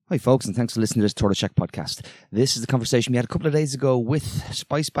Hi folks, and thanks for listening to this Tortoise Shack podcast. This is the conversation we had a couple of days ago with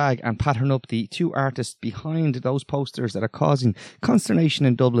SpiceBag and Pattern Up, the two artists behind those posters that are causing consternation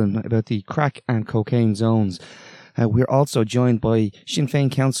in Dublin about the crack and cocaine zones. We're also joined by Sinn Féin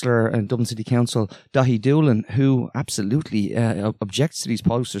councillor and Dublin City Council, Daithí Doolan, who absolutely objects to these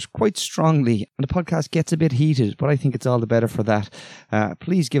posters quite strongly. And the podcast gets a bit heated, but I think it's all the better for that.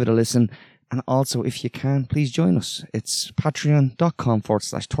 Please give it a listen. And also, if you can, please join us. It's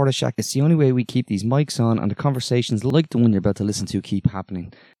patreon.com/Tortoise Shack. It's the only way we keep these mics on and the conversations like the one you're about to listen to keep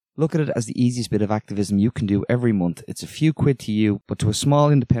happening. Look at it as the easiest bit of activism you can do every month. It's a few quid to you, but to a small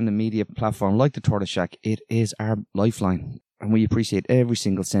independent media platform like the Tortoise Shack, it is our lifeline. And we appreciate every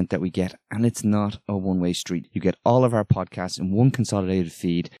single cent that we get. And it's not a one-way street. You get all of our podcasts in one consolidated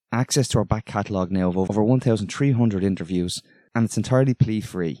feed, access to our back catalogue now of over 1,300 interviews, and it's entirely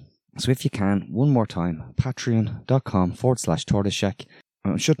plea-free. So if you can, one more time, patreon.com/Tortoise Shack.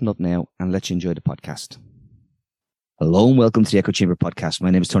 I'm shutting up now and let you enjoy the podcast. Hello and welcome to the Echo Chamber podcast.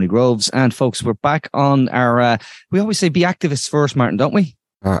 My name is Tony Groves, and folks, we're back on our, we always say be activists first, Martin, don't we?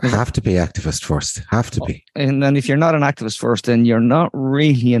 Have to be activist first. Have to be. And then if you're not an activist first, then you're not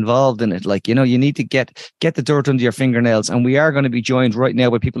really involved in it. Like, you know, you need to get the dirt under your fingernails. And we are going to be joined right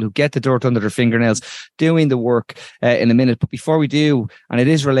now by people who get the dirt under their fingernails doing the work in a minute. But before we do, and it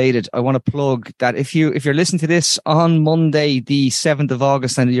is related, I want to plug that if you're listening to this on Monday, the 7th of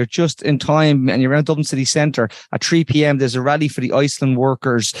August, and you're just in time and you're around Dublin City Centre at 3 p.m, there's a rally for the Iceland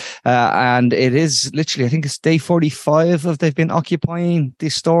workers. And it is literally, I think it's day 45 of they've been occupying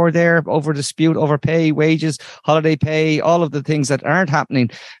the store there over dispute over pay, wages, holiday pay, all of the things that aren't happening.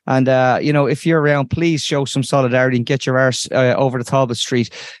 And you know, if you're around, please show some solidarity and get your arse over to Talbot Street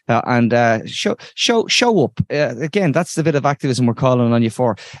and show up. Again, that's the bit of activism we're calling on you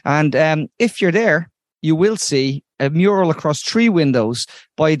for. And if you're there, you will see a mural across 3 windows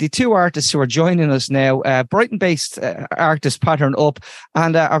by the 2 artists who are joining us now, Brighton-based artist Pattern Up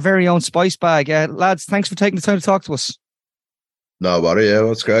and our very own SpiceBag. Lads, thanks for taking the time to talk to us. No worry, yeah,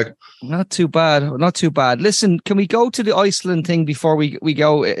 what's crack? Not too bad. Listen, can we go to the Iceland thing before we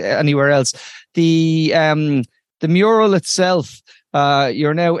go anywhere else? The mural itself,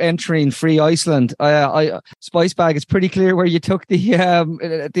 you're now entering Free Iceland. SpiceBag, it's pretty clear where you took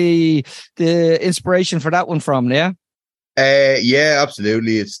the inspiration for that one from, yeah? Yeah,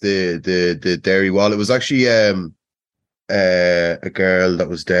 absolutely. It's the dairy wall. It was actually a girl that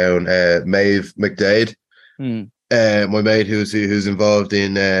was down, Maeve McDade. My mate who's involved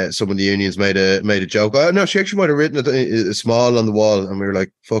in some of the unions made a joke. Oh no, she actually might have written a small on the wall, and we were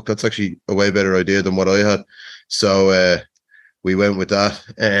like, "Fuck, that's actually a way better idea than what I had." So we went with that.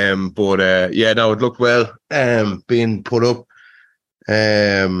 But yeah, no, it looked well. Being put up.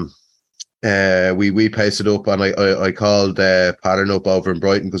 We pasted up, and I called Pattern Up over in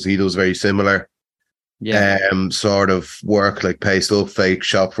Brighton because he does very similar. Yeah. Sort of work, like paste up fake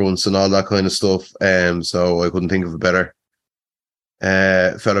shop fronts and all that kind of stuff. So I couldn't think of a better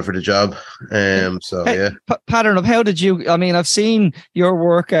fella for the job. So hey, yeah. Pattern Up, how did you? I mean, I've seen your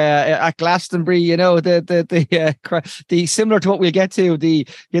work at Glastonbury. You know, the similar to what we'll get to the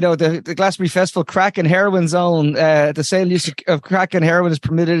Glastonbury Festival crack and heroin zone. The sale use of crack and heroin is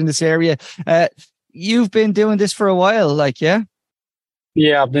permitted in this area. You've been doing this for a while, like, yeah.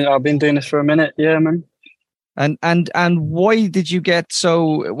 Yeah, I've been doing this for a minute. Yeah, man. And why did you get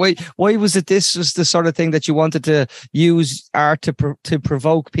so? Why was it? This was the sort of thing that you wanted to use art to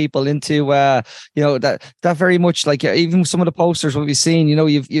provoke people into. That very much like even some of the posters what we've seen. You know,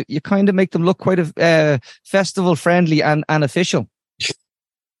 you kind of make them look quite festival friendly and official.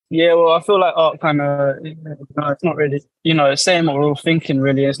 Yeah, well, I feel like art kind of, it's not really, it's saying what we're all thinking.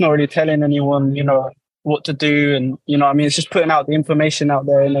 Really, it's not really telling anyone, what to do, and it's just putting out the information out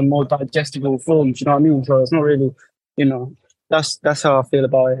there in a more digestible form. Do you know what I mean? So it's not really, that's how I feel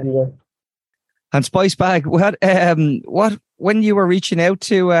about it anyway. And SpiceBag, what when you were reaching out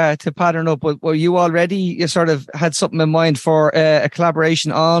to Pattern Up, were you already, you sort of had something in mind for a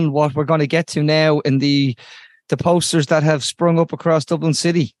collaboration on what we're going to get to now in the posters that have sprung up across Dublin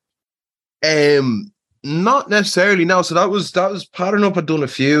City? Not necessarily, no. So that was Pattern Up had done a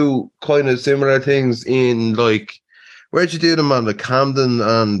few kind of similar things in, like, where'd you do them, man? Like Camden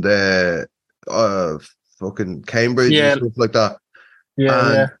and fucking Cambridge and stuff like that.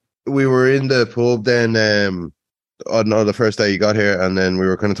 Yeah, and we were in the pub then I don't know, the first day you got here, and then we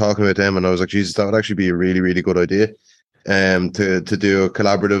were kind of talking about them, and I was like, Jesus, that would actually be a really, really good idea to do a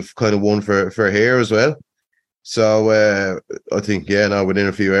collaborative kind of one for here as well. So I think, within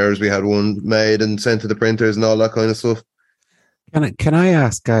a few hours we had one made and sent to the printers and all that kind of stuff. Can I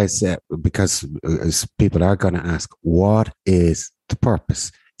ask, guys, because people are going to ask, what is the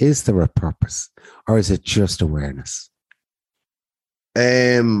purpose? Is there a purpose, or is it just awareness?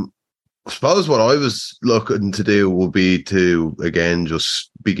 I suppose what I was looking to do would be to, again, just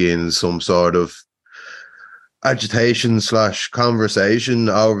begin some sort of agitation / conversation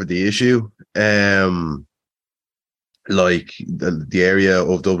over the issue. Like the area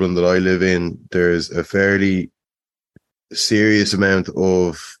of Dublin that I live in, there's a fairly serious amount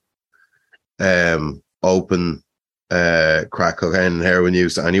of open crack cocaine and heroin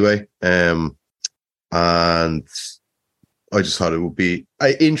use anyway. And I just thought it would be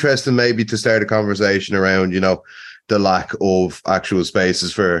interesting maybe to start a conversation around, the lack of actual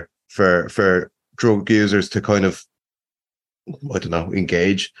spaces for drug users to kind of, I don't know,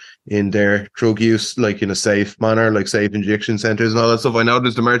 engage in their drug use, like in a safe manner, like safe injection centers and all that stuff. I know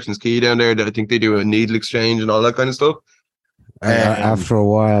there's the Merchants Quay down there that I think they do a needle exchange and all that kind of stuff. After a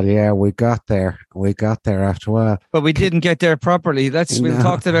while, yeah, we got there after a while, but we didn't get there properly. We've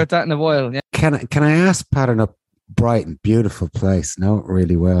talked about that in a while. Yeah. Can I ask, pattern up Brighton, beautiful place, know it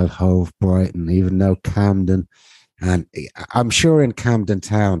really well. Hove, Brighton, even though Camden, and I'm sure in Camden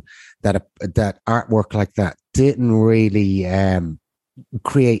Town that artwork like that didn't really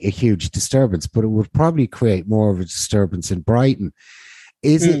create a huge disturbance, but it would probably create more of a disturbance in Brighton.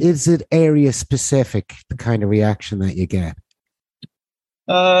 Is it area specific, the kind of reaction that you get?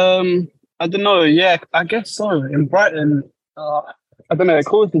 I don't know. Yeah, I guess so. In Brighton, I don't know. It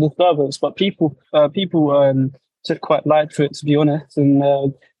caused a disturbance, but people took quite light to it, to be honest, and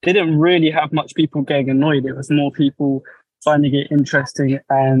they didn't really have much people getting annoyed. It was more people finding it interesting,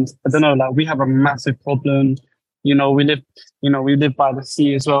 and I don't know. Like, we have a massive problem. We live by the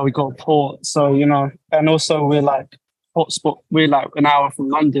sea as well. We got a port, so and also we're like hotspot. We're like an hour from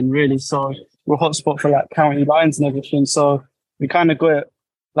London, really, so we're a hotspot for like county lines and everything. So we kind of got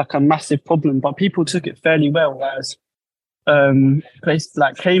like a massive problem, but people took it fairly well, whereas places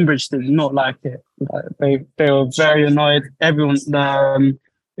like Cambridge did not like it. Like, they were very annoyed. Everyone,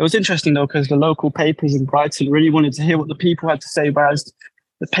 it was interesting though, because the local papers in Brighton really wanted to hear what the people had to say, whereas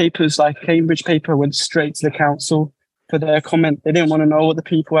the papers like Cambridge paper went straight to the council for their comment. They didn't want to know what the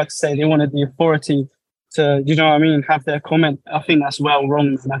people had to say. They wanted the authority to, have their comment. I think that's well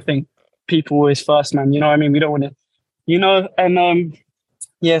wrong, and I think people always first, man. We don't want to,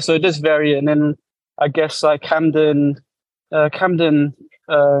 yeah, so it does vary. And then I guess like Camden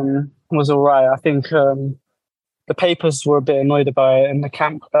was all right. I think the papers were a bit annoyed about it, and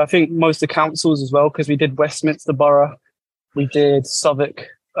I think most of the councils as well, because we did Westminster Borough, we did Southwark,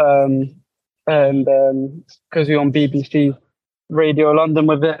 and because we were on BBC Radio London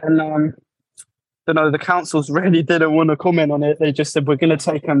with it, and the councils really didn't want to comment on it. They just said, we're going to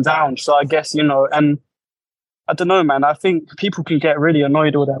take them down. So I guess, and I don't know, man. I think people can get really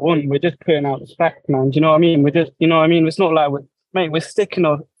annoyed all that want. We're just putting out the fact, man. Do you know what I mean? We're just, it's not like we're sticking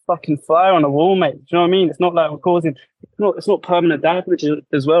a fucking fire on a wall, mate. Do you know what I mean? It's not like we're causing, it's not permanent damage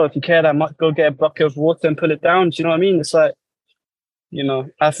as well. If you care that much, go get a bucket of water and pull it down. Do you know what I mean? It's like,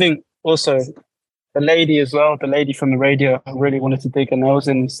 I think also the lady from the radio, I really wanted to dig her nails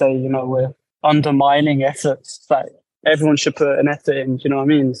in and say, we're undermining efforts. It's like everyone should put an effort in. Do you know what I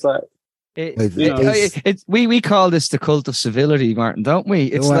mean? It's like, we call this the cult of civility, Martin, don't we?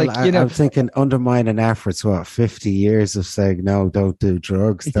 It's I'm thinking undermining efforts. 50 years of saying no, don't do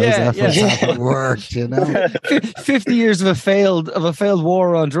drugs. Those efforts haven't worked. 50 years of a failed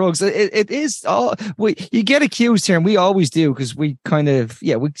war on drugs. It is. You get accused here, and we always do, because we kind of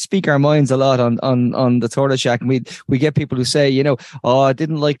we speak our minds a lot on the Tortoise Shack, and we get people who say, I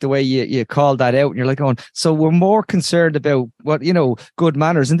didn't like the way you called that out, and you're like, so we're more concerned about what good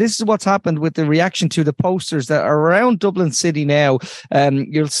manners, and this is what's happened with the reaction to the posters that are around Dublin City now.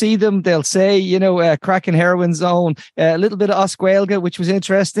 You'll see them, they'll say, crack and heroin zone, a little bit of Osquelga, which was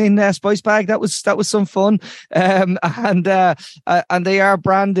interesting, SpiceBag, that was some fun, and they are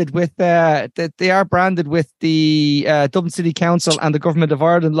branded with the Dublin City Council and the Government of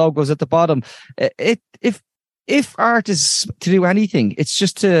Ireland logos at the bottom. If art is to do anything, it's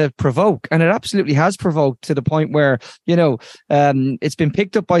just to provoke, and it absolutely has provoked to the point where it's been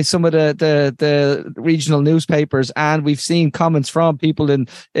picked up by some of the regional newspapers, and we've seen comments from people in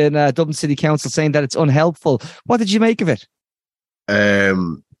Dublin City Council saying that it's unhelpful. What did you make of it?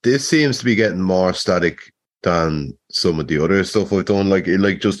 This seems to be getting more static than some of the other stuff I've done, like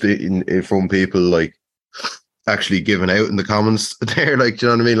just from people like actually giving out in the comments there, like, do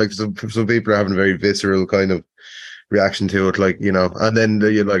you know what I mean? Like some people are having a very visceral kind of reaction to it, like, and then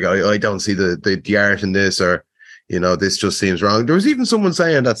you're like, I don't see the art in this, or this just seems wrong. There was even someone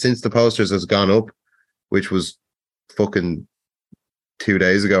saying that since the posters has gone up, which was fucking 2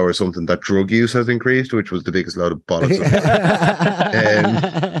 days ago or something, that drug use has increased, which was the biggest load of bollocks.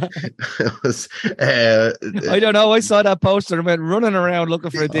 I don't know. I saw that poster and went running around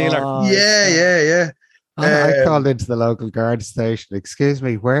looking for a dealer. Yeah. I called into the local guard station. Excuse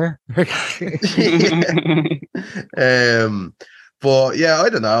me, where? But yeah, I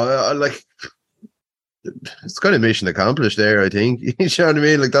don't know. Like, it's kind of mission accomplished there, I think. You know what I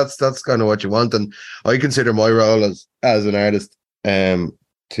mean? Like, that's kind of what you want. And I consider my role as an artist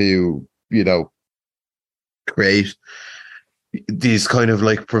to, you know, create these kind of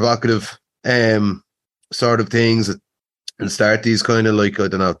like provocative sort of things and start these kind of like, I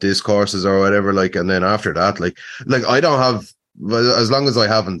don't know, discourses or whatever, like, and then after that, like I don't have, as long as I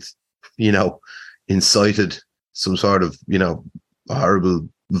haven't, you know, incited some sort of, you know, horrible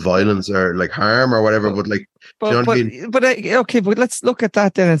violence or like harm or whatever, but like, do you know what I mean? But okay, but let's look at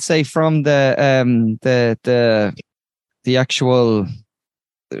that then and say from the actual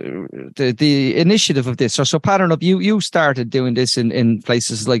the initiative of this. So pattern up, you started doing this in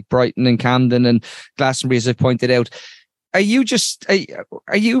places like Brighton and Camden and Glastonbury, as I pointed out. Are you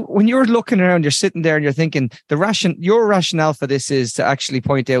when you're looking around, you're sitting there and you're thinking your rationale for this is to actually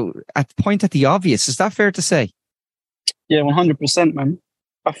point at the obvious? Is that fair to say? Yeah, 100%, man.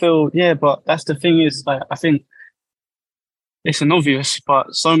 I feel, yeah, but that's the thing is, like, I think it's an obvious,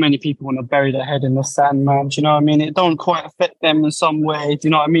 but so many people want to bury their head in the sand, man. Do you know what I mean? It don't quite affect them in some way. Do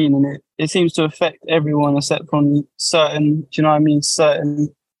you know what I mean? And it seems to affect everyone except from certain, do you know what I mean?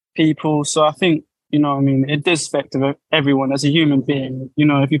 Certain people. So I think, you know what I mean? It does affect everyone as a human being. You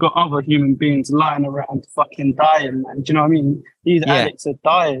know, if you've got other human beings lying around fucking dying, man, do you know what I mean? These addicts are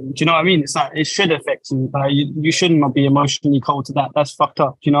dying. Do you know what I mean? It's like, it should affect you. Like, you should not be emotionally cold to that. That's fucked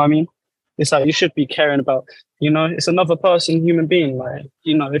up. Do you know what I mean? It's like, you should be caring about, you know, it's another person, human being. Like,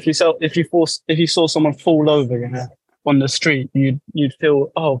 you know, if you saw someone fall over, you know, on the street, you'd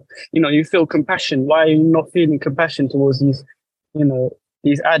feel, oh, you know, you feel compassion. Why are you not feeling compassion towards these, you know,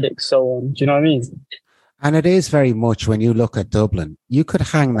 these addicts, so on? Do you know what I mean? And it is very much, when you look at Dublin, you could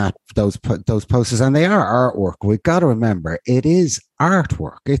hang those posters, and they are artwork. We've got to remember, it is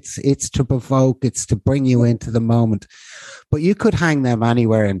artwork. It's to provoke, it's to bring you into the moment. But you could hang them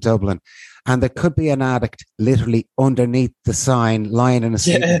anywhere in Dublin, and there could be an addict literally underneath the sign, lying in a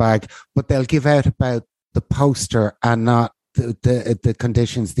sleeping bag, but they'll give out about the poster and not the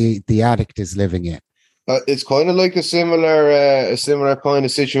conditions the addict is living in. It's kind of like a similar kind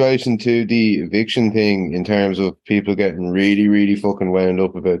of situation to the eviction thing, in terms of people getting really, really fucking wound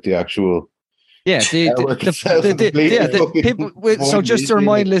up about the actual. Yeah, people. So just to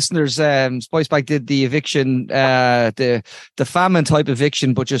remind listeners, SpiceBag did the eviction, the famine type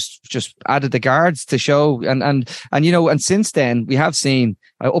eviction, but just added the guards to show, and you know, and since then we have seen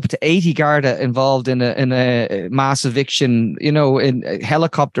up to 80 Garda involved in a mass eviction. You know, in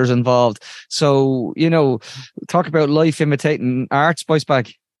helicopters involved. So, you know, talk about life imitating art,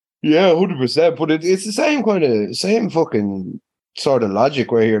 SpiceBag. Yeah, 100%. But it's the same fucking sort of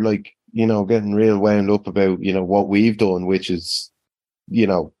logic where you're like, you know, getting real wound up about, you know, what we've done, which is, you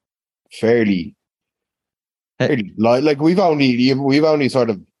know, fairly like we've only sort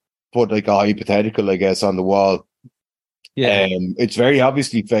of put like a hypothetical, I guess, on the wall. Yeah. It's very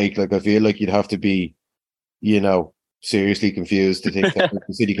obviously fake. Like, I feel like you'd have to be, you know, seriously confused to think that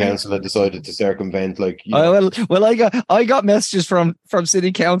the city council had decided to circumvent, like, you know. Well, I got messages from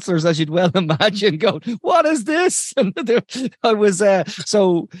city councillors, as you'd well imagine, going, "What is this?" And I was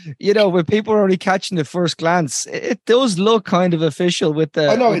so, you know, when people are only catching the first glance, it does look kind of official with the.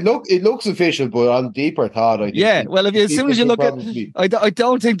 I know it looks official, but on deeper thought, I think. Yeah, well, as soon as you look at, I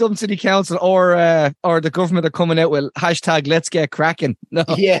don't think Dublin City Council or the government are coming out with hashtag Let's Get Cracking. No.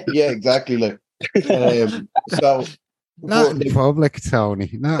 Yeah, exactly. Like, so. Not in public,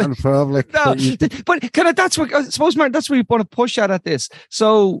 Tony. Not in public. No, but kind of that's what I suppose, Martin. That's what we want to push at this.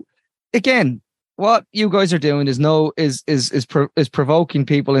 So again, what you guys are doing is provoking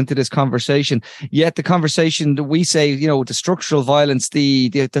people into this conversation. Yet the conversation that we say, you know, the structural violence, the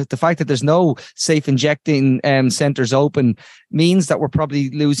fact that there's no safe injecting centres open, means that we're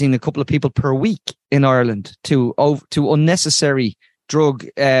probably losing a couple of people per week in Ireland to unnecessary drug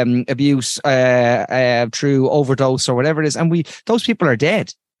abuse through overdose or whatever it is, and those people are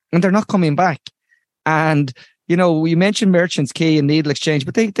dead and they're not coming back. And, you know, we mentioned Merchants Quay and Needle Exchange,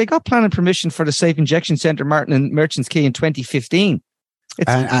 but they got planning permission for the Safe Injection Centre, Martin, in Merchants Quay in 2015.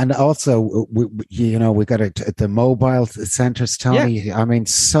 And also, we got the mobile centres, Tony. Yeah. I mean,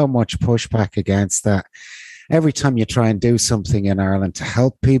 so much pushback against that. Every time you try and do something in Ireland to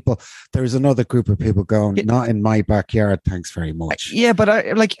help people, there's another group of people going, "Not in my backyard, thanks very much." Yeah, but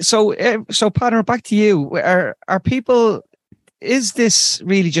so Padder, back to you. Are people? Is this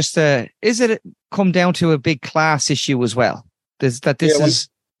really just is it come down to a big class issue as well? This is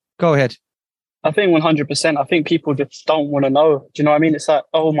Go ahead. I think 100%. I think people just don't want to know. Do you know what I mean? It's like,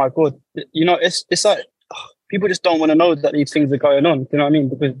 oh my God, you know, it's like people just don't want to know that these things are going on. Do you know what I mean?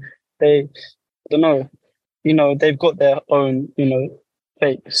 Because they, I don't know, you know, they've got their own, you know,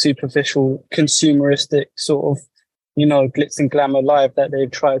 fake, superficial, consumeristic sort of, you know, glitz and glamour life that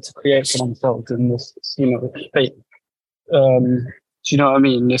they've tried to create for themselves in this, you know, fake. Do you know what I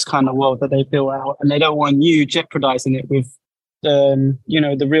mean? This kind of world that they built out, and they don't want you jeopardizing it with, you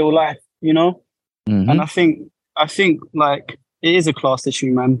know, the real life. You know. Mm-hmm. And I think like it is a class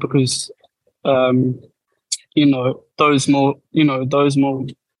issue, man, because you know, those more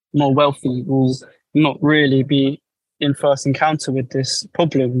wealthy will not really be in first encounter with this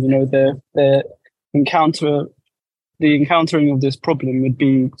problem. You know, the encountering of this problem would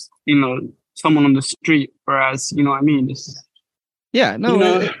be, you know, someone on the street, whereas, you know what I mean, it's, yeah,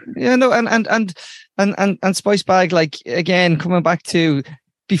 no, you know, and SpiceBag, like, again, coming back to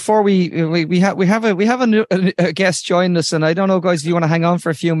before we have a guest join us, and I don't know, guys, if you want to hang on for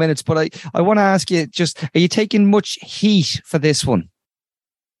a few minutes, but I want to ask you, just, are you taking much heat for this one?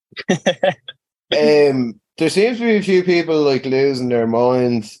 There seems to be a few people like losing their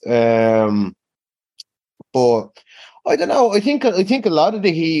minds, but I don't know. I think a lot of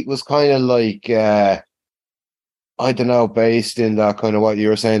the heat was kind of like I don't know, based in that kind of what you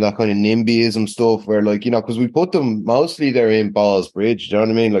were saying, that kind of NIMBYism stuff, where, like, you know, because we put them mostly there in Balls Bridge. Do you know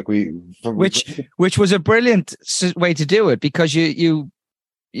what I mean? Like which was a brilliant way to do it, because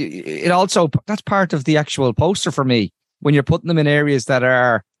it also, that's part of the actual poster for me, when you're putting them in areas that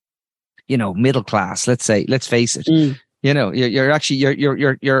are, you know, middle class. Let's face it. You know,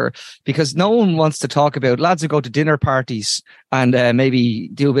 you're because no one wants to talk about lads who go to dinner parties and maybe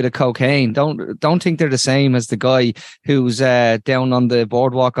do a bit of cocaine. Don't think they're the same as the guy who's down on the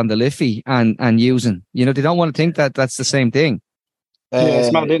boardwalk on the Liffey and using. You know, they don't want to think that that's the same thing. Yeah,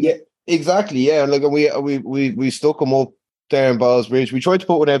 exactly. Yeah, like we stuck them up there in Balls Bridge. We tried to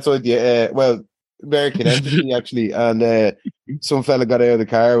put one outside the American Embassy actually, and some fella got out of the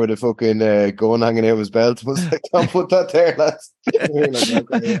car with a fucking gun hanging out of his belt. Was like, don't put that there, lads.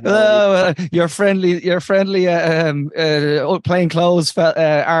 Your friendly plain clothes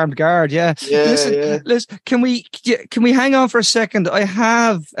armed guard. Yeah. Listen, can we hang on for a second? I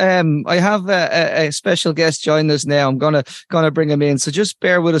have a special guest join us now. I'm gonna bring him in, so just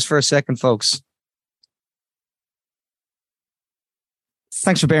bear with us for a second, folks.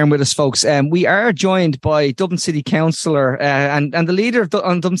 Thanks for bearing with us, folks. We are joined by Dublin City Councillor and the leader of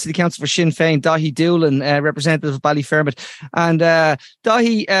Dublin City Council for Sinn Féin, Daithí Doolan, representative of Ballyfermot. And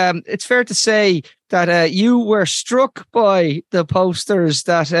Daithí, it's fair to say that you were struck by the posters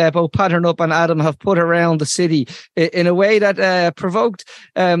that both Pattern Up and Adam have put around the city in a way that provoked.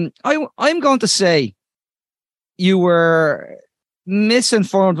 I'm going to say you were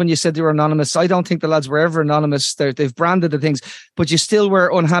misinformed when you said they were anonymous. I don't think the lads were ever anonymous. They've branded the things, but you still were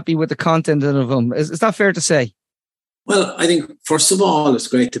unhappy with the content of them. Is that fair to say? Well, I think, first of all, it's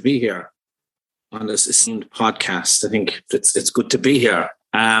great to be here on this esteemed podcast. I think it's good to be here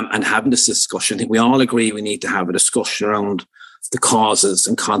and having this discussion. I think we all agree we need to have a discussion around the causes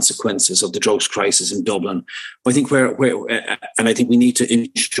and consequences of the drugs crisis in Dublin. But I think and I think we need to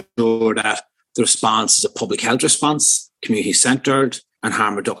ensure that the response is a public health response, community-centred and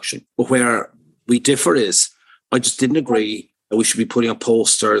harm reduction. But where we differ is, I just didn't agree that we should be putting up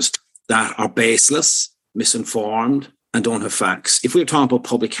posters that are baseless, misinformed and don't have facts. If we were talking about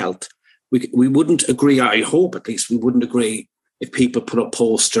public health, we wouldn't agree, I hope at least, we wouldn't agree if people put up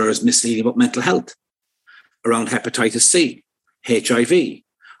posters misleading about mental health, around hepatitis C, HIV,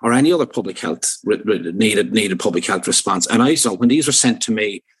 or any other public health needed public health response. And I saw when these were sent to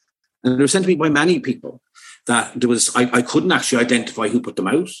me, and they were sent to me by many people, that there was, I couldn't actually identify who put them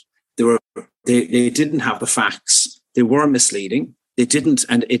out. They didn't have the facts. They were misleading. They didn't,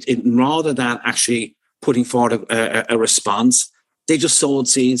 and it rather than actually putting forward a response, they just sowed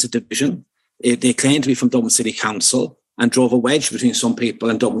seeds of division. They claimed to be from Dublin City Council and drove a wedge between some people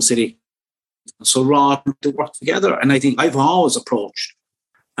and Dublin City. So rather to work together, and I think I've always approached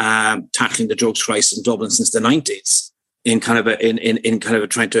tackling the drugs crisis in Dublin since the 90s. In kind of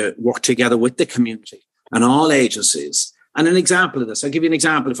trying to work together with the community and all agencies. And an example of this, I'll give you an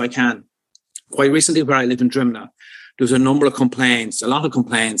example if I can. Quite recently, where I live in Drimna, there was a lot of complaints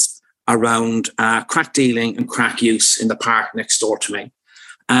around crack dealing and crack use in the park next door to me.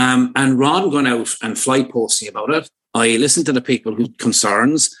 And rather than going out and fly posting about it, I listened to the people who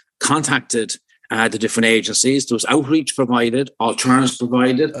concerns, contacted the different agencies. There was outreach provided, alternatives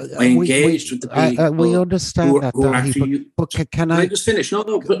provided. I engaged with the people. We understand that, Daithí, but can I just finish? No.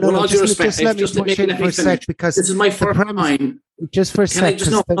 With all due respect, just let me push in for a sec, because this is my first time. Just for a Can I sec.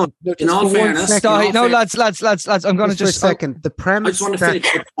 just in all fairness, lads, I'm going to just for a second. The premise. I just want to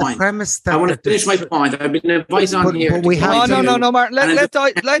finish my point. The premise that I want to finish my point. I've been advised on here. But we have no, Martin. Let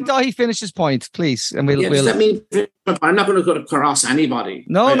Daithí finish his point, please, and we'll. Just let me finish my point. I'm not going to go across anybody.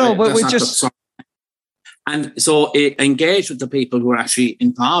 But we just. And so engage with the people who are actually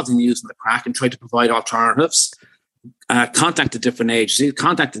involved in using the crack and try to provide alternatives. Contact the different agencies,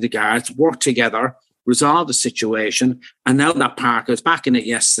 contact the guards, work together, resolve the situation. And now that park, I was back in it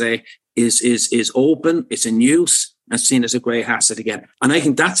yesterday, is open, it's in use, and seen as a grey asset again. And I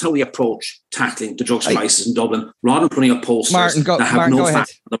think that's how we approach tackling the drugs crisis in Dublin, rather than putting up posters that have no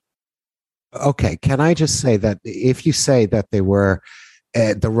fact. Okay, can I just say that if you say that they were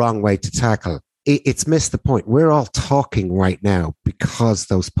the wrong way to tackle, it's missed the point. We're all talking right now because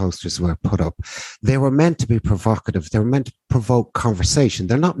those posters were put up. They were meant to be provocative. They were meant to provoke conversation.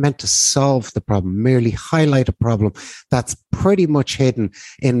 They're not meant to solve the problem, merely highlight a problem that's pretty much hidden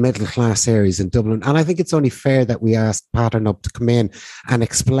in middle class areas in Dublin. And I think it's only fair that we ask Paternope to come in and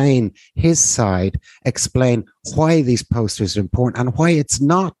explain his side, explain why these posters are important and why it's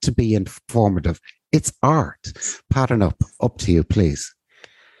not to be informative. It's art. Paternope, up to you, please.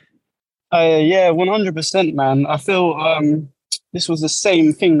 100%, man. I feel this was the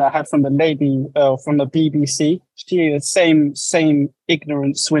same thing that I had from the lady from the BBC. She had the same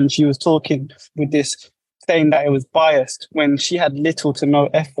ignorance when she was talking with this, saying that it was biased when she had little to no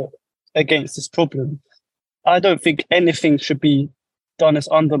effort against this problem. I don't think anything should be done as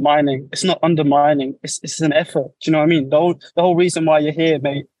undermining. It's not undermining. It's an effort. Do you know what I mean? The whole reason why you're here,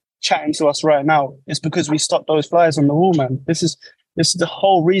 mate, chatting to us right now is because we stopped those flyers on the wall, man. This is the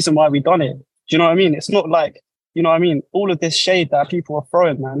whole reason why we done it. Do you know what I mean? It's not like, you know what I mean? All of this shade that people are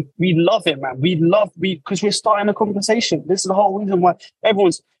throwing, man. We love it, man. Because we're starting a conversation. This is the whole reason why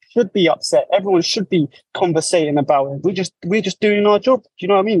everyone should be upset. Everyone should be conversating about it. We're just doing our job. Do you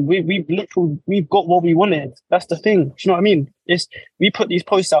know what I mean? We've got what we wanted. That's the thing. Do you know what I mean? We put these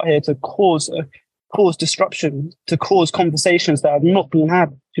posts out here to cause disruption, to cause conversations that have not been had.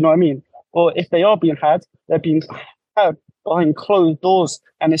 Do you know what I mean? Or if they are being had, they're being had behind closed doors,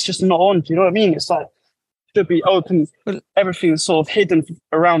 and it's just not on. Do you know what I mean? It's like, should be open. Everything's sort of hidden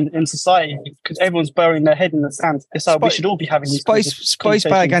around in society because everyone's burying their head in the sand. It's like we should all be having these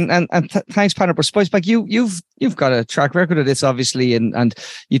SpiceBag and thanks, Panner. But SpiceBag, you've got a track record of this, obviously, and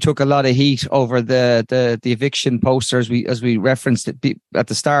you took a lot of heat over the eviction posters as we referenced it at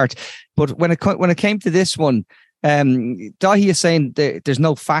the start. But when it came to this one, Daithí is saying there's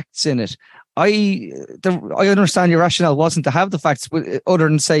no facts in it. I understand your rationale wasn't to have the facts, other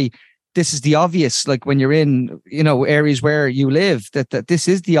than say this is the obvious. Like when you're in, areas where you live, that this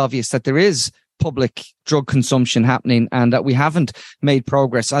is the obvious, that there is public drug consumption happening and that we haven't made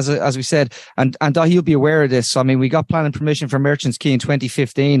progress, as we said. And Daithí will be aware of this. I mean, we got planning permission for Merchants Quay in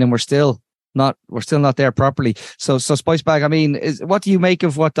 2015, and we're still not there properly. So SpiceBag, I mean, what do you make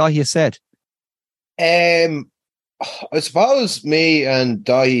of what Daithí has said? I suppose me and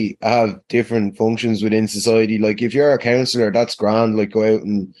Daithí have different functions within society. Like if you're a councillor, that's grand. Like go out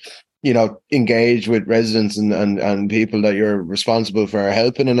and, engage with residents and people that you're responsible for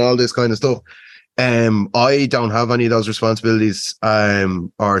helping and all this kind of stuff. I don't have any of those responsibilities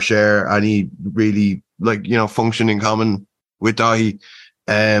or share any really function in common with Daithí.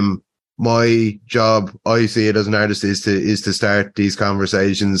 My job, I see it as an artist, is to start these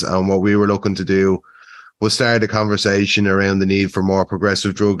conversations, and what we were looking to do was start a conversation around the need for more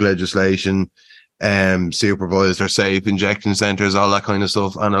progressive drug legislation, supervised or safe injection centres, all that kind of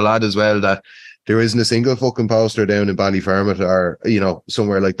stuff. And a lot as well that there isn't a single fucking poster down in Ballyfermot or,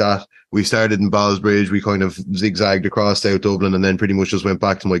 somewhere like that. We started in Ballsbridge, we kind of zigzagged across South Dublin and then pretty much just went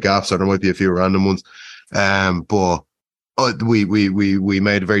back to my gaff. So there might be a few random ones. But we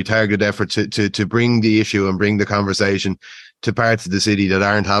made a very targeted effort to bring the issue and bring the conversation to parts of the city that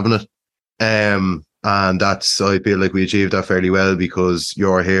aren't having it. And I feel like we achieved that fairly well, because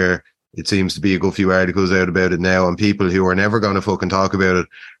you're here. It seems to be a good few articles out about it now, and people who are never going to fucking talk about it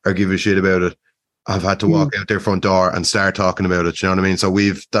or give a shit about it have had to walk out their front door and start talking about it. You know what I mean? So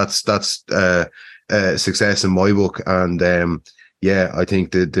that's success in my book. And I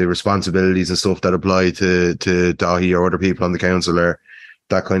think the responsibilities and stuff that apply to Daithí or other people on the council are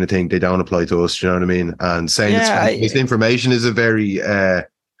that kind of thing. They don't apply to us. You know what I mean? And saying it's information is a very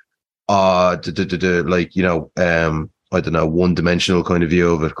I don't know, one-dimensional kind of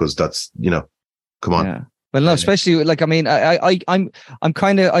view of it, because that's, come on. Well, no, especially like, I mean, I'm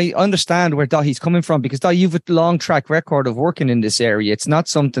kind of, I understand where Daithí's coming from, because Daithí, you've a long track record of working in this area. It's not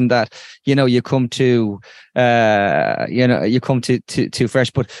something that, you know, you come to fresh.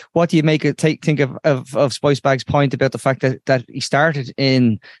 But what do you think of SpiceBag's point about the fact that he started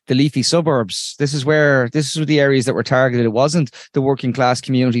in the leafy suburbs? This is the areas that were targeted. It wasn't the working class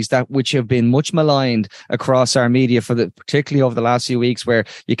communities which have been much maligned across our media particularly over the last few weeks, where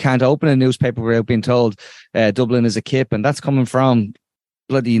you can't open a newspaper without being told Dublin is a kip, and that's coming from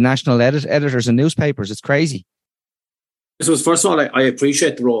bloody national editors and newspapers. It's crazy. So first of all, I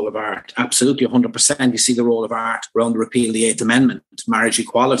appreciate the role of art. Absolutely, 100%. You see the role of art around the repeal of the 8th Amendment, marriage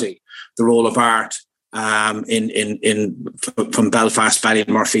equality, the role of art from Belfast,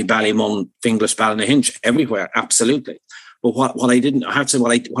 Ballymurphy, Ballymun, Finglas, Ballynahinch, everywhere. Absolutely. But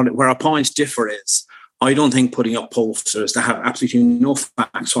where our points differ is, I don't think putting up posters that have absolutely no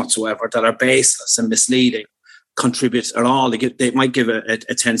facts whatsoever, that are baseless and misleading, contributes at all. They might give a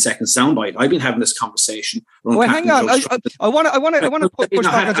 10-second soundbite. I've been having this conversation. Well, hang on. I want to push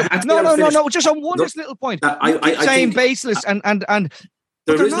back. No. Just on one little point. I saying baseless and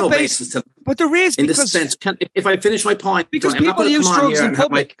there is no basis to. But there is, in this sense. If I finish my point, because people use drugs in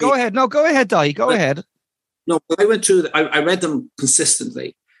public. Go ahead. No, go ahead, Daithí. Go ahead. No, I went through. I read them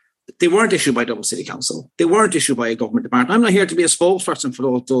consistently. They weren't issued by Dublin City Council. They weren't issued by a government department. I'm not here to be a spokesperson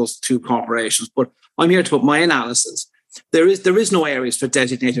for those two corporations, but I'm here to put my analysis. There is no areas for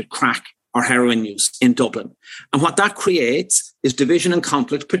designated crack or heroin use in Dublin. And what that creates is division and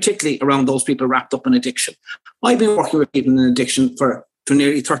conflict, particularly around those people wrapped up in addiction. I've been working with people in addiction for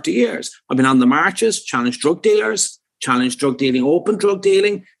nearly 30 years. I've been on the marches, challenged drug dealers, challenged drug dealing, open drug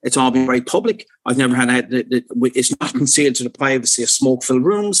dealing. It's all been very public. I've never it's not concealed to the privacy of smoke-filled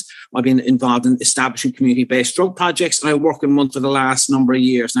rooms. I've been involved in establishing community-based drug projects, and I work in one for the last number of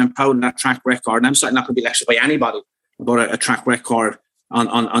years, and I'm proud of that track record. And I'm certainly not going to be lectured by anybody about a track record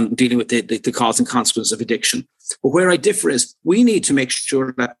on dealing with the cause and consequences of addiction. But where I differ is, we need to make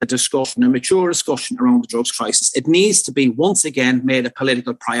sure that a mature discussion around the drugs crisis, it needs to be once again made a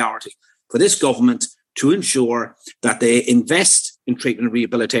political priority for this government to ensure that they invest in treatment and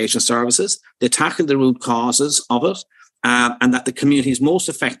rehabilitation services, they tackle the root causes of it, and that the communities most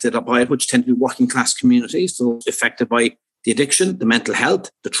affected by it, which tend to be working class communities, those affected by the addiction, the mental health,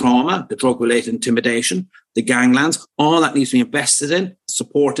 the trauma, the drug-related intimidation, the ganglands, all that needs to be invested in,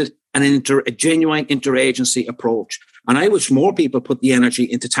 supported, and a genuine interagency approach. And I wish more people put the energy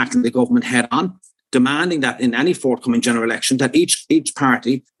into tackling the government head on, demanding that in any forthcoming general election, that each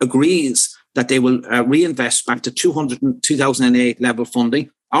party agrees that they will reinvest back to 2008 level funding.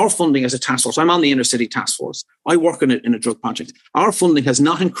 Our funding as a task force, I'm on the inner city task force. I work in a drug project. Our funding has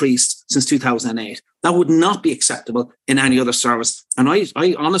not increased since 2008. That would not be acceptable in any other service. And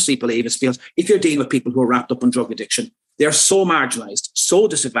I honestly believe it's because if you're dealing with people who are wrapped up in drug addiction, they're so marginalized, so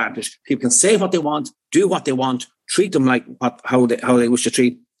disadvantaged. People can say what they want, do what they want, treat them like how they wish to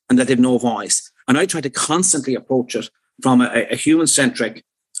treat, and that they've no voice. And I try to constantly approach it from a human-centric,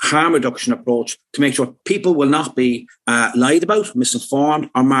 harm reduction approach to make sure people will not be lied about, misinformed,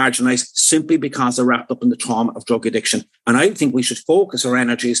 or marginalised simply because they're wrapped up in the trauma of drug addiction. And I think we should focus our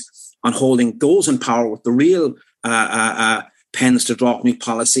energies on holding those in power with the real pens to drop new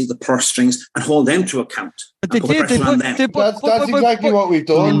policy, the purse strings, and hold them to account. That's exactly what we've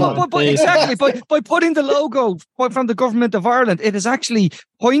done. Exactly. By putting the logo from the government of Ireland, it is actually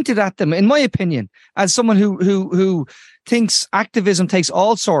pointed at them, in my opinion, as someone who thinks activism takes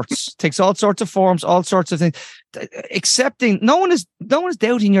all sorts of forms, all sorts of things. Accepting, no one is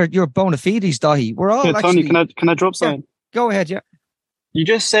doubting your bona fides, Daithí. We're all Tony, can I drop something? Yeah, go ahead. Yeah. You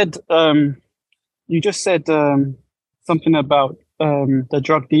just said something about the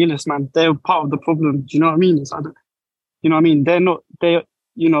drug dealers, man. They're part of the problem. Do you know what I mean? They're not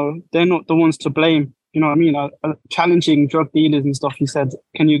the ones to blame. You know what I mean? Challenging drug dealers and stuff. You said,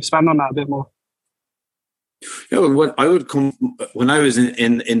 can you expand on that a bit more? Yeah, well, when I was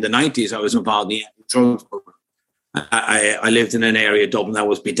in the 90s, I was involved in the drugs program. I lived in an area of Dublin that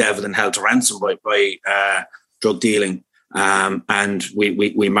was bedeviled and held to ransom by drug dealing. And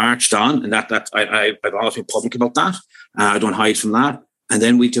we marched on, and I've always been public about that. I don't hide from that. And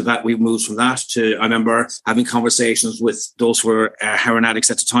then we moved from that to, I remember having conversations with those who were heroin addicts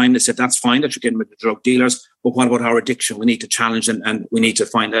at the time. They said, that's fine that you're getting with the drug dealers, but what about our addiction? We need to challenge and we need to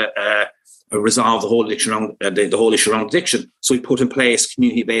find resolve the whole addiction around the whole issue around addiction. So we put in place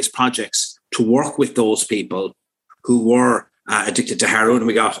community-based projects to work with those people who were addicted to heroin.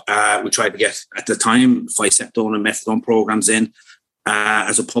 We tried to get, at the time, physeptone and methadone programs in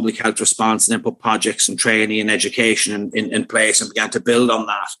as a public health response, and then put projects and training and education in place and began to build on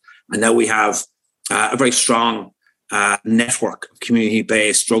that. And now we have a very strong network of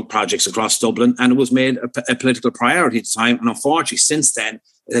community-based drug projects across Dublin, and it was made a political priority at the time. And unfortunately, since then,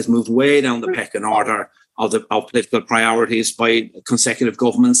 it has moved way down the pecking order of political priorities by consecutive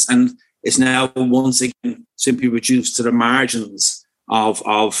governments, and is now once again simply reduced to the margins of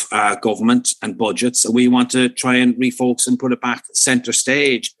government and budgets. We want to try and refocus and put it back centre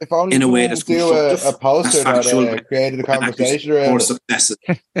stage in a way that's constructive. A poster that created a conversation around it.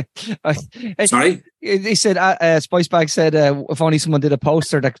 Sorry? He said, SpiceBag said, if only someone did a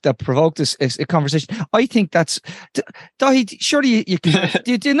poster that provoked this a conversation. I think that's... Daithí, surely you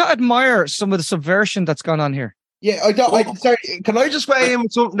do you not admire some of the subversion that's gone on here? Yeah, sorry, can I just weigh in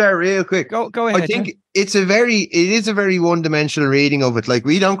with something there real quick? Go ahead. I think it is a very one-dimensional reading of it. Like,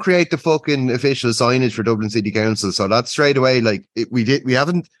 we don't create the fucking official signage for Dublin City Council, so that's straight away. Like, we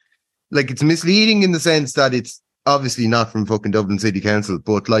haven't. Like, it's misleading in the sense that it's obviously not from fucking Dublin City Council,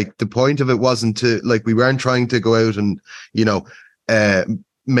 but like the point of it wasn't to, like, we weren't trying to go out and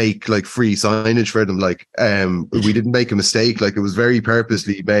make like free signage for them. Like, we didn't make a mistake. Like, it was very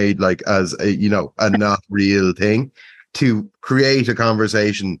purposely made, like, as a not real thing to create a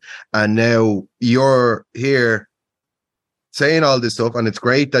conversation. And now you're here saying all this stuff, and it's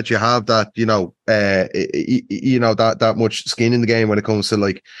great that you have that, that much skin in the game when it comes to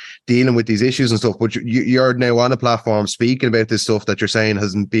like dealing with these issues and stuff. But you're now on a platform speaking about this stuff that you're saying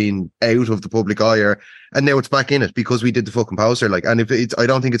hasn't been out of the public eye, and now it's back in it because we did the fucking poster. Like, and I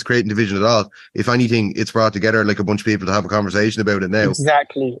don't think it's creating division at all. If anything, it's brought together like a bunch of people to have a conversation about it now.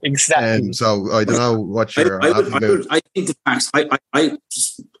 Exactly. So I don't know what you're. I think the facts. I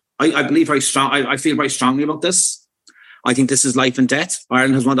believe very strong. I feel very strongly about this. I think this is life and death.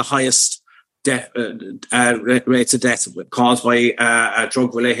 Ireland has one of the highest rates of death caused by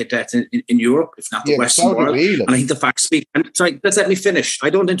drug-related death in Europe, if not the Western world. And I think the facts speak. And sorry, let's let me finish.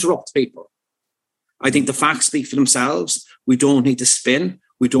 I don't interrupt people. I think the facts speak for themselves. We don't need to spin.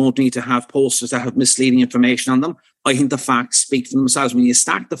 We don't need to have posters that have misleading information on them. I think the facts speak for themselves. When you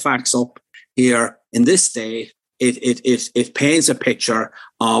stack the facts up here in this day, it paints a picture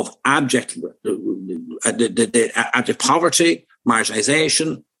of abject poverty,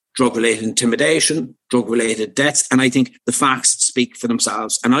 marginalisation, drug-related intimidation, drug-related deaths, and I think the facts speak for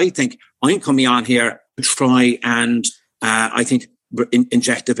themselves. And I think I'm coming on here to try and I think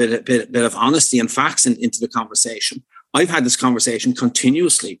inject a bit of honesty and facts into the conversation. I've had this conversation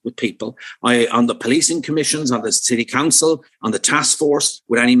continuously with people on the policing commissions, on the city council, on the task force,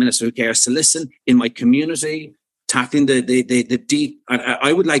 with any minister who cares to listen, in my community, tackling the deep.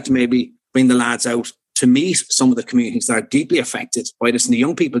 I would like to maybe bring the lads out to meet some of the communities that are deeply affected by this, and the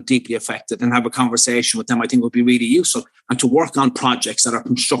young people deeply affected, and have a conversation with them. I think would be really useful, and to work on projects that are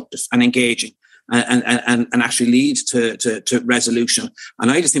constructive and engaging and actually lead to resolution. And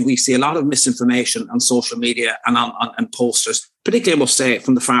I just think we see a lot of misinformation on social media and posters, particularly, I must say,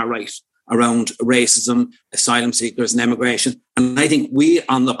 from the far right, around racism, asylum seekers and immigration. And I think we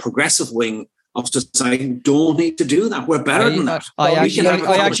on the progressive wing of society don't need to do that. We're better than that. I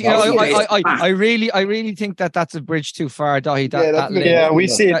really think that's a bridge too far, Daithí. We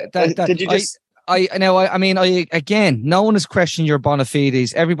see it. Did you just? Again, no one is questioning your bona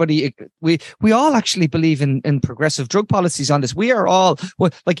fides. Everybody, we all actually believe in progressive drug policies on this. We all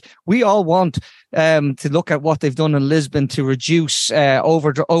want to look at what they've done in Lisbon to reduce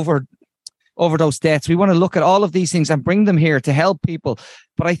overdose deaths. We want to look at all of these things and bring them here to help people.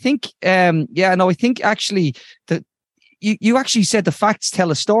 But I think, I think actually that you actually said the facts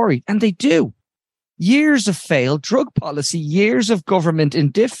tell a story, and they do. Years of failed drug policy, years of government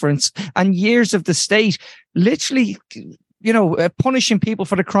indifference, and years of the state literally, punishing people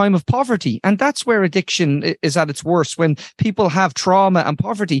for the crime of poverty. And that's where addiction is at its worst, when people have trauma and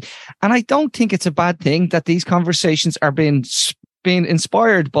poverty. And I don't think it's a bad thing that these conversations are being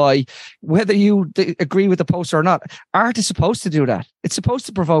inspired by, whether you agree with the poster or not. Art is supposed to do that. It's supposed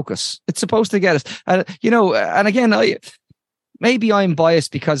to provoke us. It's supposed to get us. And again, maybe I'm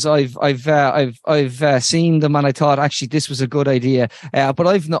biased because I've seen them and I thought actually this was a good idea. But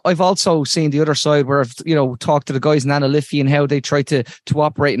I've also seen the other side where I've talked to the guys in Analyphi and how they try to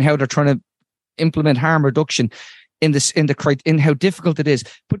operate and how they're trying to implement harm reduction in how difficult it is.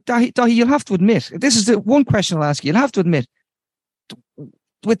 But Daithí, you'll have to admit, this is the one question I'll ask you. You'll have to admit,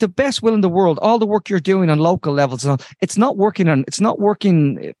 with the best will in the world, all the work you're doing on local levels, it's not working.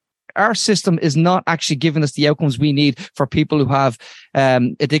 Our system is not actually giving us the outcomes we need for people who have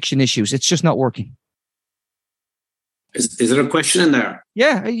addiction issues. It's just not working. Is there a question in there?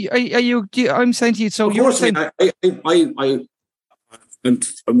 Yeah. I'm saying to you. So you're saying, I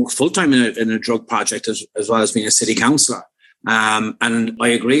work full time in a drug project as well as being a city councillor, and I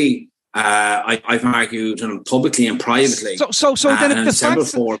agree I've argued publicly and privately. So then if the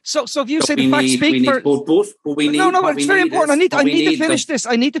facts. So if you say the facts speak for both, but we need. No, it's very important. I need to finish this.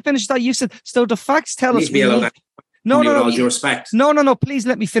 I need to finish that. You said so. The facts tell us we need. No. With all due respect. No. Please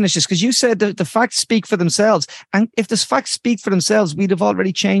let me finish this, because you said that the facts speak for themselves, and if the facts speak for themselves, we'd have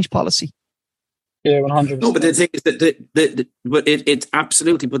already changed policy. Yeah, 100%. No, but the thing is that it's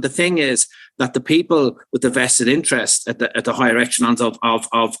absolutely. But the thing is that the people with the vested interest at the higher echelons of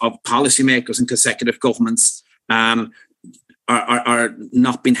policymakers and consecutive governments are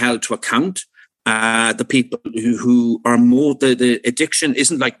not being held to account. The people who are more the addiction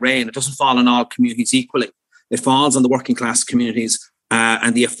isn't like rain; it doesn't fall on all communities equally. It falls on the working class communities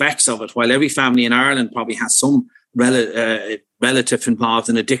and the effects of it. While every family in Ireland probably has some relative involved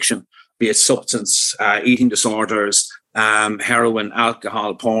in addiction, be it substance, eating disorders, heroin,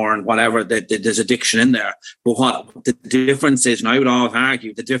 alcohol, porn, whatever, there's addiction in there. But what the difference is, and I would always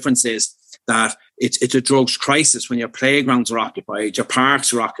argue, the difference is that it's a drugs crisis when your playgrounds are occupied, your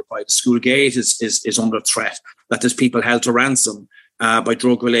parks are occupied, the school gate is under threat, that there's people held to ransom by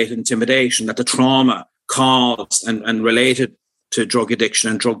drug-related intimidation, that the trauma caused and related to drug addiction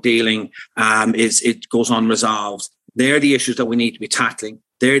and drug dealing it goes unresolved. They're the issues that we need to be tackling.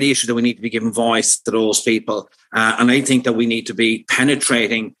 They're the issues that we need to be giving voice to those people. And I think that we need to be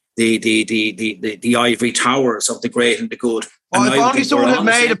penetrating the ivory towers of the great and the good. Well, if only someone had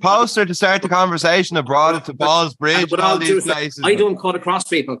made a poster to start the conversation and brought it to Ball's Bridge and all these places. I don't cut across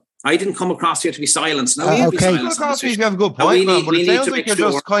people. I didn't come across here to be silenced. No, okay. You have a good point, man, but it sounds like you're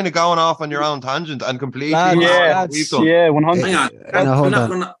just kind of going off on your own tangent and completely. Yeah, 100. Hang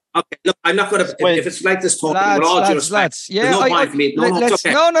on. Okay, look, I'm not going to. If it's like this talk, with all due respect, there's no point for me. No, it's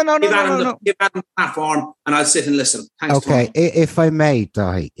okay. No. Give Adam the platform, and I'll sit and listen. Thanks. Okay, if I may,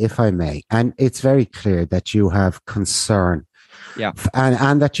 Daithí, if I may, and it's very clear that you have concern. Yeah,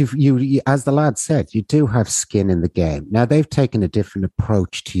 and that you, as the lad said, you do have skin in the game. Now they've taken a different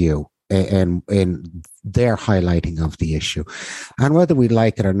approach to you in their highlighting of the issue, and whether we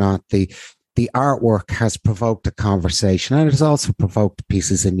like it or not, the artwork has provoked a conversation, and it has also provoked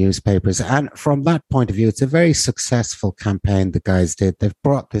pieces in newspapers. And from that point of view, it's a very successful campaign the guys did. They've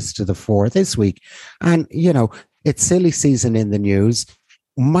brought this to the fore this week, and it's silly season in the news.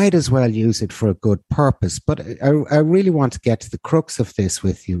 Might as well use it for a good purpose. But I really want to get to the crux of this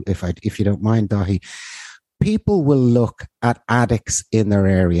with you, if you don't mind, Daithí. People will look at addicts in their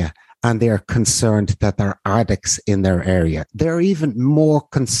area, and they are concerned that there are addicts in their area. They're even more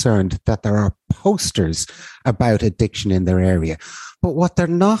concerned that there are posters about addiction in their area. But what they're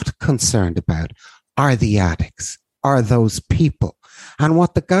not concerned about are the addicts, are those people. And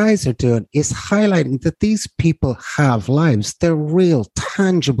what the guys are doing is highlighting that these people have lives. They're real,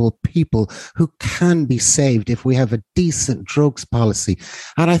 tangible people who can be saved if we have a decent drugs policy.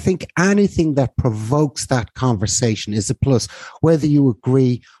 And I think anything that provokes that conversation is a plus, whether you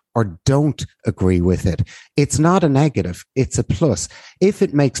agree or don't agree with it. It's not a negative, it's a plus. If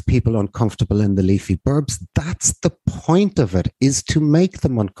it makes people uncomfortable in the leafy burbs, that's the point of it, is to make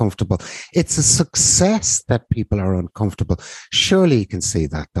them uncomfortable. It's a success that people are uncomfortable. Surely you can see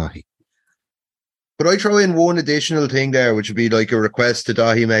that, Daithí. But I throw in one additional thing there, which would be like a request to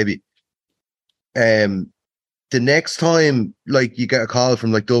Daithí maybe. The next time, like, you get a call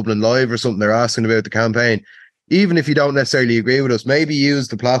from like Dublin Live or something, they're asking about the campaign, even if you don't necessarily agree with us, maybe use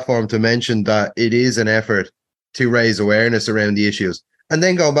the platform to mention that it is an effort to raise awareness around the issues, and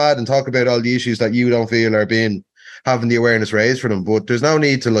then go mad and talk about all the issues that you don't feel are having the awareness raised for them. But there's no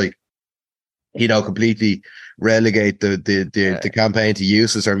need to completely relegate the campaign to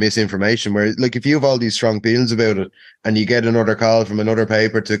useless or misinformation, where, like, if you have all these strong feelings about it and you get another call from another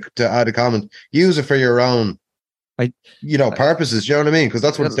paper to add a comment, use it for your own purposes. You know what I mean? Because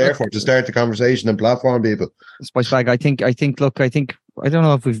that's what it's there for, to start the conversation and platform people. SpiceBag, I think I don't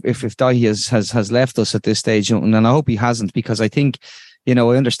know if Daithí has left us at this stage, and I hope he hasn't, because I think, I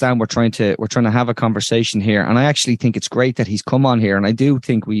understand we're trying to have a conversation here, and I actually think it's great that he's come on here, and I do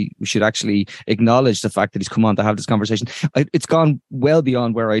think we should actually acknowledge the fact that he's come on to have this conversation. It's gone well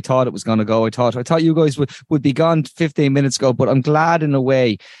beyond where I thought it was going to go. I thought you guys would be gone 15 minutes ago, but I'm glad in a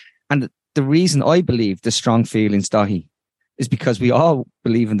way. And the reason I believe the strong feelings, Daithí, is because we all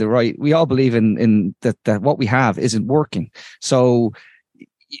believe in we all believe in that what we have isn't working. So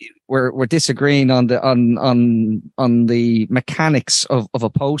we're disagreeing on the mechanics of a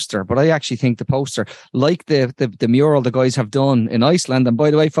poster, but I actually think the poster, like the mural the guys have done in Iceland, and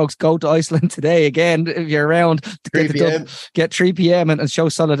by the way, folks, go to Iceland today again if you're around to get 3 p.m. and show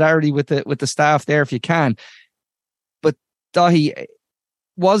solidarity with the staff there if you can. But Daithí,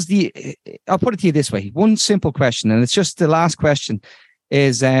 I'll put it to you this way, one simple question, and it's just the last question.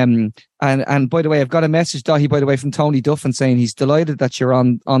 is and by the way, I've got a message, Daithí, by the way, from Tony Duffin saying he's delighted that you're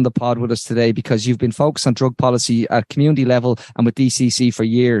on the pod with us today because you've been focused on drug policy at community level and with DCC for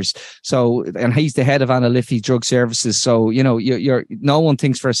years. So, and he's the head of Analyphy Drug Services. So, you know, you're no one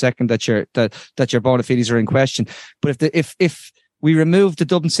thinks for a second that your bona fides are in question. But if we removed the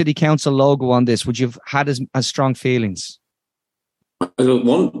Dublin City Council logo on this, would you have had as strong feelings?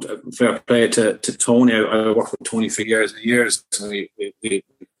 One fair play to Tony. I worked with Tony for years and years. We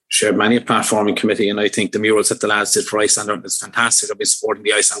shared many a platforming committee, and I think the murals that the lads did for Iceland is fantastic. I've been supporting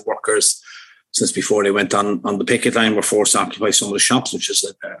the Iceland workers since before they went on the picket line, were forced to occupy some of the shops, which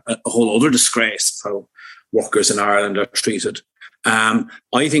is a whole other disgrace of how workers in Ireland are treated.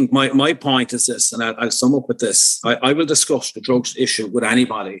 I think my point is this, and I'll sum up with this. I will discuss the drugs issue with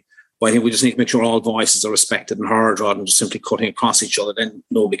anybody, but I think we just need to make sure all voices are respected and heard rather than just simply cutting across each other. Then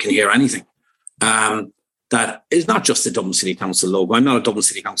nobody can hear anything. That is not just the Dublin City Council logo. I'm not a Dublin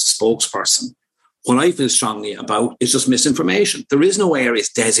City Council spokesperson. What I feel strongly about is just misinformation. There is no areas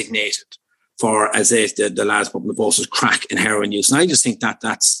designated for, as the lads put in the posters, crack and heroin use. And I just think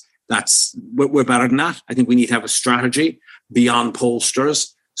that's we're better than that. I think we need to have a strategy beyond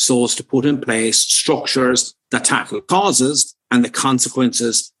posters so as to put in place structures that tackle causes and the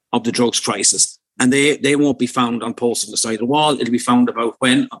consequences of the drugs crisis. And they won't be found on posters on the side of the wall. It'll be found about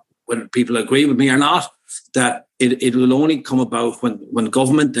when people agree with me or not, that it will only come about when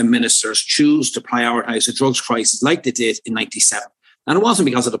government and ministers choose to prioritise the drugs crisis like they did in 97. And it wasn't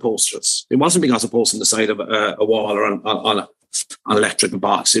because of the posters. It wasn't because of posters on the side of a wall or on an electric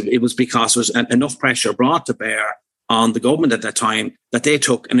box. It was because there was enough pressure brought to bear on the government at that time that they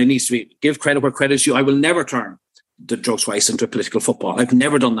took, and it needs to be, give credit where credit is due. I will never turn the drugs crisis into a political football. I've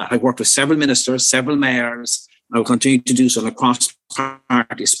never done that. I've worked with several ministers, several mayors. I will continue to do so in a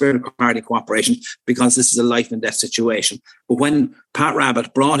cross-party, spirit of party cooperation, because this is a life and death situation. But when Pat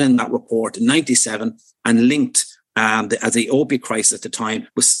Rabbitte brought in that report in 97 and linked as the opiate crisis at the time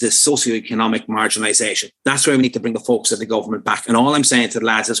was the socioeconomic marginalisation, that's where we need to bring the focus of the government back. And all I'm saying to the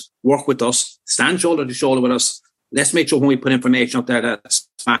lads is work with us, stand shoulder to shoulder with us. Let's make sure when we put information out there that's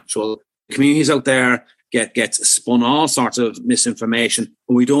factual. Communities out there get spun all sorts of misinformation,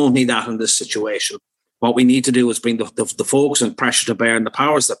 but we don't need that in this situation. What we need to do is bring the focus and pressure to bear and the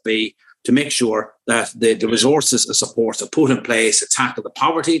powers that be to make sure that the resources and supports are put in place to tackle the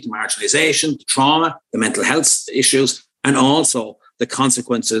poverty, the marginalisation, the trauma, the mental health issues, and also the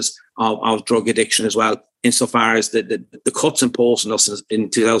consequences of drug addiction as well, insofar as the cuts imposed on us in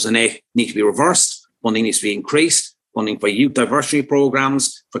 2008 need to be reversed, funding needs to be increased, funding for youth diversity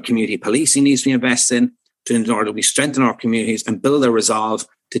programmes, for community policing needs to be invested in order that we strengthen our communities and build a resolve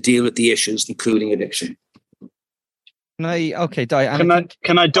to deal with the issues, including addiction. Can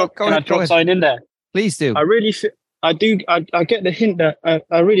I drop something in there? Please do. I get the hint that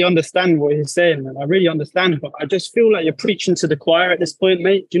I really understand what he's saying, and I really understand, but I just feel like you're preaching to the choir at this point,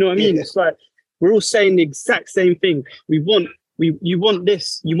 mate. Do you know what I mean? Yeah. It's like we're all saying the exact same thing. You want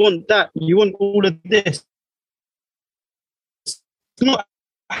this, you want that, you want all of this. It's not.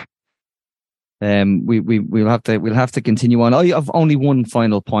 We'll have to continue on. I have only one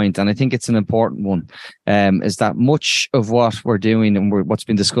final point, and I think it's an important one. Is that much of what we're doing and what's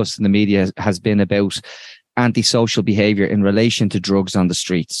been discussed in the media has been about antisocial behaviour in relation to drugs on the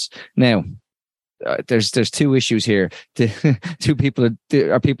streets. Now, there's two issues here. Two people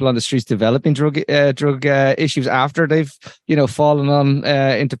are people on the streets developing drug issues after they've fallen on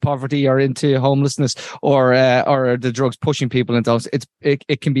into poverty or into homelessness, or are the drugs pushing people into those?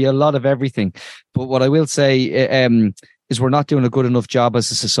 It can be a lot of everything. But what I will say is we're not doing a good enough job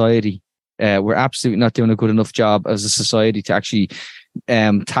as a society. We're absolutely not doing a good enough job as a society to actually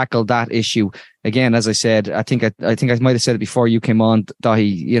tackle that issue. Again, as I said, I think I might have said it before you came on,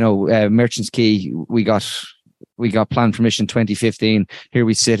 Daithí. Merchants Quay, we got plan permission 2015. Here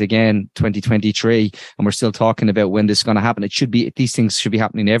we sit again, 2023, and we're still talking about when this is going to happen. These things should be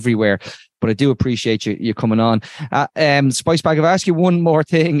happening everywhere. But I do appreciate you coming on. SpiceBag, I've asked you one more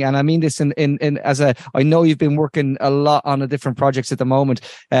thing, and I mean this I know you've been working a lot on different projects at the moment,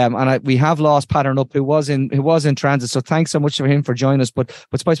 and we have lost Pattern Up, who was in transit. So thanks so much for him for joining us. But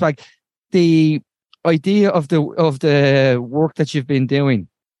SpiceBag, the idea of the work that you've been doing,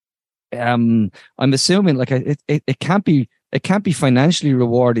 I'm assuming like it can't be financially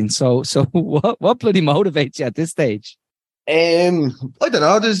rewarding. So what bloody motivates you at this stage? I don't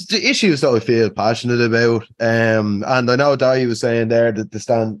know. There's the issues that I feel passionate about, and I know Daithí was saying there that they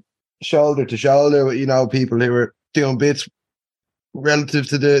stand shoulder to shoulder with people who are doing bits relative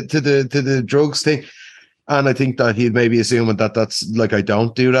to the drugs thing, and I think that he'd maybe assuming that that's like I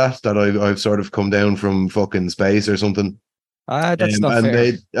don't do that I've sort of come down from fucking space or something. That's not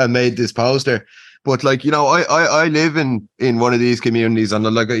and fair. made this poster. But like, you know, I live in one of these communities, and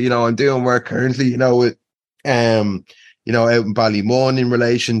like, you know, I'm doing work currently, you know, with you know, out in Ballymun in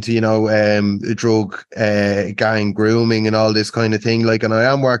relation to, you know, drug gang grooming and all this kind of thing. Like, and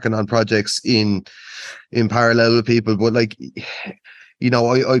I am working on projects in parallel with people, but like, you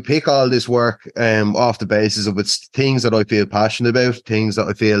know, I pick all this work off the basis of it's things that I feel passionate about, things that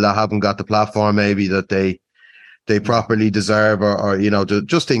I feel that haven't got the platform maybe that they properly deserve, or you know,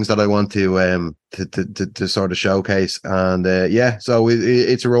 just things that I want to sort of showcase. And yeah, so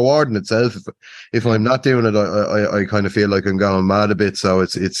it's a reward in itself. If I'm not doing it, I kind of feel like I'm going mad a bit. So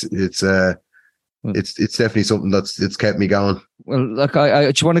it's definitely something it's kept me going. Well, look, I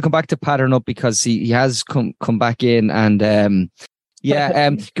just want to come back to Pattern Up, because he has come back in, and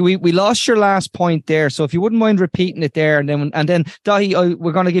we lost your last point there, so if you wouldn't mind repeating it there, and then Daithí,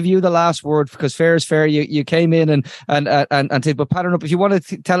 we're going to give you the last word, because fair is fair. You came in and said, but Pattern Up, if you wanted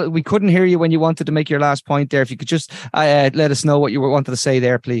to tell it, we couldn't hear you when you wanted to make your last point there. If you could just let us know what you wanted to say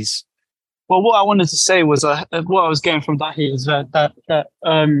there, please. Well, what I wanted to say was what I was getting from Daithí is that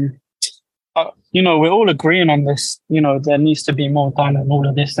you know, we're all agreeing on this. You know, there needs to be more done and all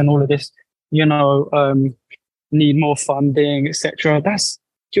of this. You know, need more funding, etc. That's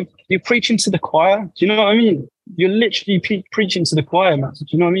you're preaching to the choir. Do you know what I mean? You're literally preaching to the choir, man. Do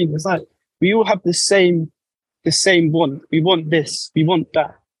you know what I mean? It's like we all have the same want. We want this, we want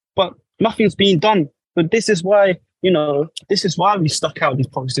that, but nothing's being done. But this is why, you know, this is why we stuck out these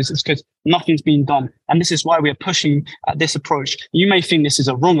posters. It's because nothing's being done, and this is why we're pushing at this approach. You may think this is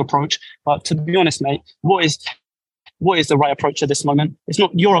a wrong approach, but to be honest, mate, what is the right approach at this moment? It's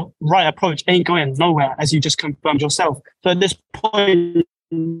not. Your right approach ain't going nowhere, as you just confirmed yourself. So at this point,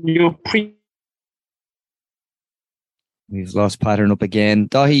 We've lost Pattern Up again.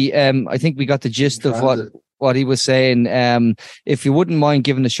 Daithí, I think we got the gist of what he was saying. If you wouldn't mind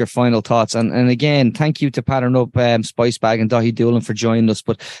giving us your final thoughts, and again, thank you to Pattern Up, SpiceBag, and Daithí Doolan for joining us.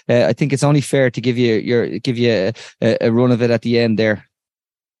 But I think it's only fair to give you a run of it at the end there.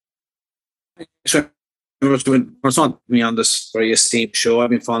 Sure. For not me on this very esteemed show.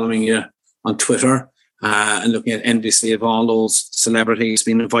 I've been following you on Twitter and looking at endlessly of all those celebrities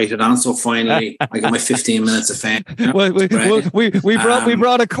being invited on. So finally, I got my 15 minutes of fame. Well, we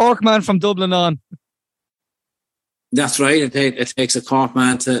brought a Cork man from Dublin on. That's right. It takes a Cork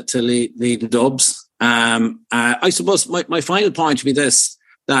man to lead the Dubs. I suppose my final point would be this: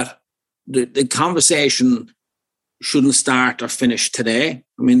 that the conversation shouldn't start or finish today.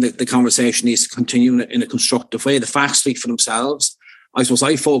 I mean, the conversation needs to continue in a constructive way. The facts speak for themselves. I suppose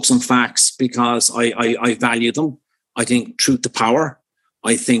I focus on facts because I value them. I think truth to power.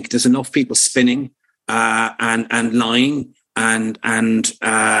 I think there's enough people spinning and lying and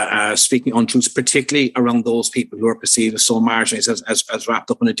speaking untruths, particularly around those people who are perceived as so marginalized as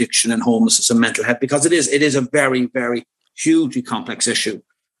wrapped up in addiction and homelessness and mental health, because it is a very, very hugely complex issue.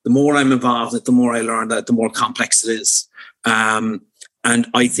 The more I'm involved in it, the more I learn that, the more complex it is. And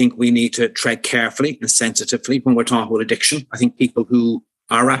I think we need to tread carefully and sensitively when we're talking about addiction. I think people who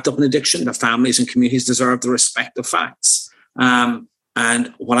are wrapped up in addiction, their families and communities deserve the respect of facts. And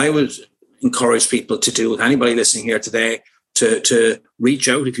what I would encourage people to do, with anybody listening here today, to reach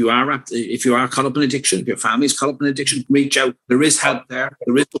out if you are caught up in addiction, if your family's caught up in addiction, reach out. There is help there.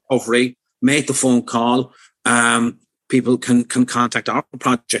 There is recovery. Make the phone call. People can contact our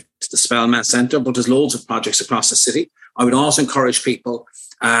project, the Spellman Centre, but there's loads of projects across the city. I would also encourage people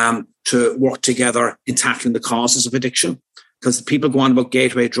to work together in tackling the causes of addiction, because people go on about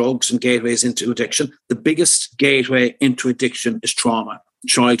gateway drugs and gateways into addiction. The biggest gateway into addiction is trauma,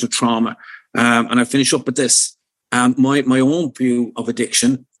 childhood trauma. And I finish up with this. My own view of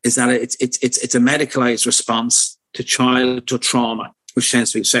addiction is that it's a medicalized response to childhood trauma, which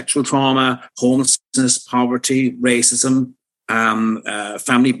tends to be sexual trauma, homelessness, poverty, racism,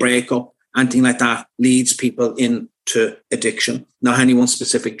 family breakup, anything like that leads people into addiction, not any one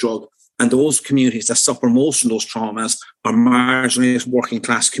specific drug. And those communities that suffer most from those traumas are marginalized working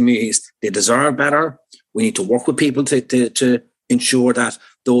class communities. They deserve better. We need to work with people to ensure that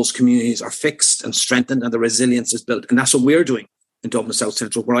those communities are fixed and strengthened and the resilience is built. And that's what we're doing in Dublin South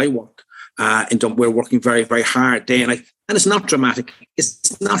Central, where I work. We're working very, very hard day and night. And it's not dramatic.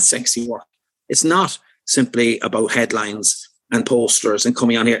 It's not sexy work. It's not simply about headlines and posters and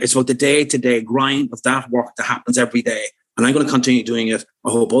coming on here. It's about the day-to-day grind of that work that happens every day. And I'm going to continue doing it.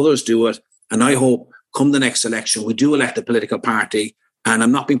 I hope others do it. And I hope come the next election, we do elect a political party. And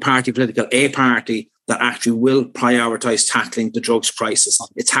I'm not being party political, a party that actually will prioritise tackling the drugs crisis.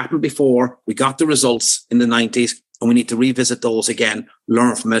 It's happened before. We got the results in the 90s and we need to revisit those again,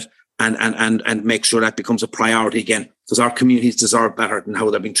 learn from it, and make sure that becomes a priority again, because our communities deserve better than how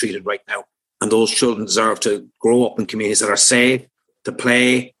they're being treated right now. And those children deserve to grow up in communities that are safe, to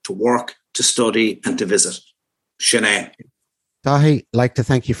play, to work, to study, and to visit. Sinead. Daithí, I'd like to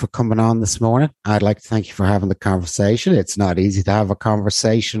thank you for coming on this morning. I'd like to thank you for having the conversation. It's not easy to have a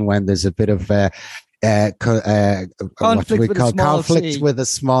conversation when there's a bit of what do we call conflict with a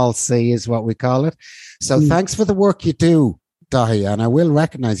small c is what we call it. So thanks for the work you do, Daithí, and I will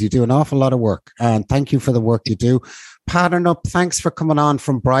recognize you do an awful lot of work, and thank you for the work you do. Pattern Up, thanks for coming on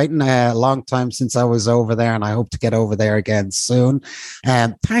from Brighton. A long time since I was over there, and I hope to get over there again soon.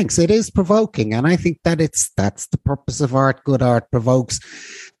 Thanks. It is provoking, and I think that that's the purpose of art. Good art provokes.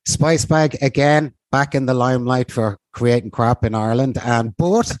 SpiceBag again back in the limelight for creating crap in Ireland,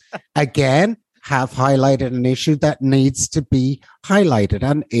 but again have highlighted an issue that needs to be highlighted,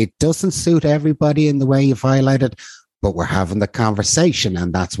 and it doesn't suit everybody in the way you've highlighted. But we're having the conversation,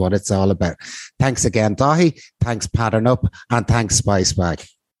 and that's what it's all about. Thanks again, Daithí. Thanks, Pattern Up, and thanks, SpiceBag.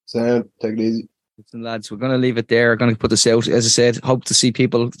 So, take it easy. Listen, lads, we're going to leave it there. We're going to put this out. As I said, hope to see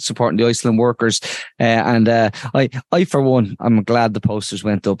people supporting the Iceland workers. I, for one, I'm glad the posters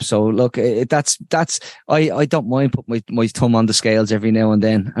went up. So look, I don't mind putting my thumb on the scales every now and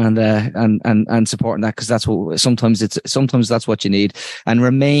then, and supporting that, because that's what sometimes that's what you need. And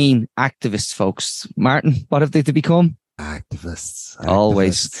remain activists, folks. Martin, what have they to become? Activists.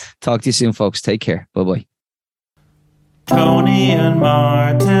 Always. Talk to you soon, folks. Take care. Bye bye. Tony and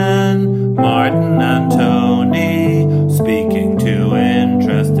Martin, Martin and Tony, speaking to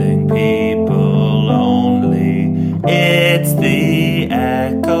interesting people only. It's the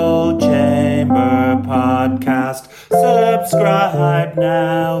Echo Chamber podcast. Subscribe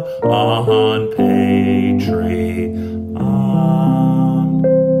now on Patreon.